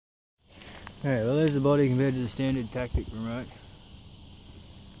Alright, well there's the body compared to the standard Tactic remote.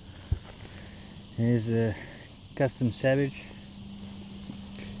 Here's the custom Savage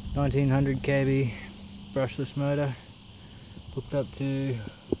 1900 kV brushless motor, hooked up to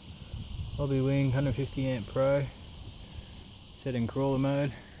Hobbywing 150 amp Pro, set in crawler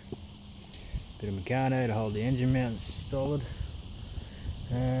mode. Bit of Meccano to hold the engine mount solid.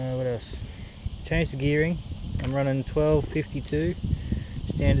 What else? Changed the gearing. I'm running 1252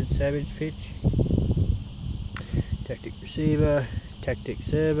 standard Savage pitch. Tactic receiver, Tactic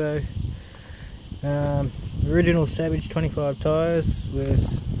servo. Original Savage 25 tyres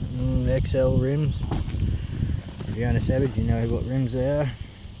with XL rims. If you own a Savage, you know what rims they are.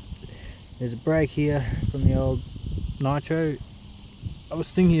 There's a brake here from the old Nitro. I was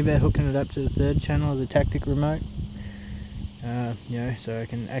thinking about hooking it up to the third channel of the Tactic remote, you know, so I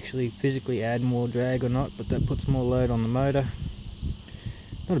can actually physically add more drag or not, but that puts more load on the motor.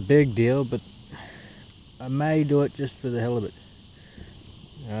 Not a big deal, but I may do it just for the hell of it.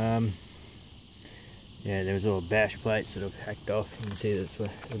 Yeah, there was all bash plates that I've hacked off. You can see there's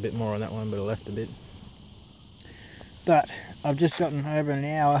a bit more on that one, but I left a bit. But I've just gotten over an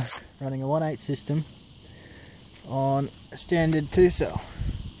hour running a 1/8 system on a standard 2-cell.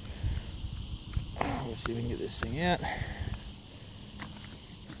 Let's see if we can get this thing out.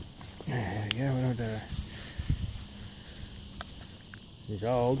 There we go. It's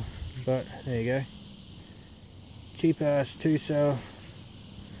old, but there you go. Cheap ass 2-cell.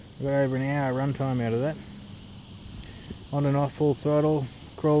 I got over an hour runtime out of that. On and off full throttle,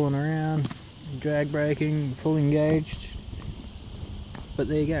 crawling around, drag braking, full engaged. But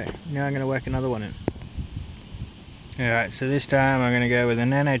there you go. Now I'm going to whack another one in. Alright, so this time I'm going to go with a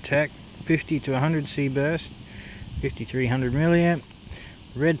Nanotech 50 to 100 C burst, 5300 milliamp.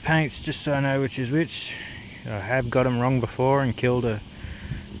 Red paints just so I know which is which. I have got them wrong before and killed a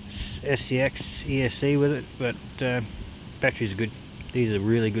SCX ESC with it, but batteries are good. These are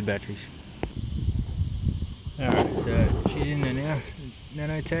really good batteries. Alright, so she's in there now,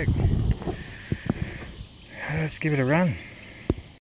 Nanotech. Let's give it a run.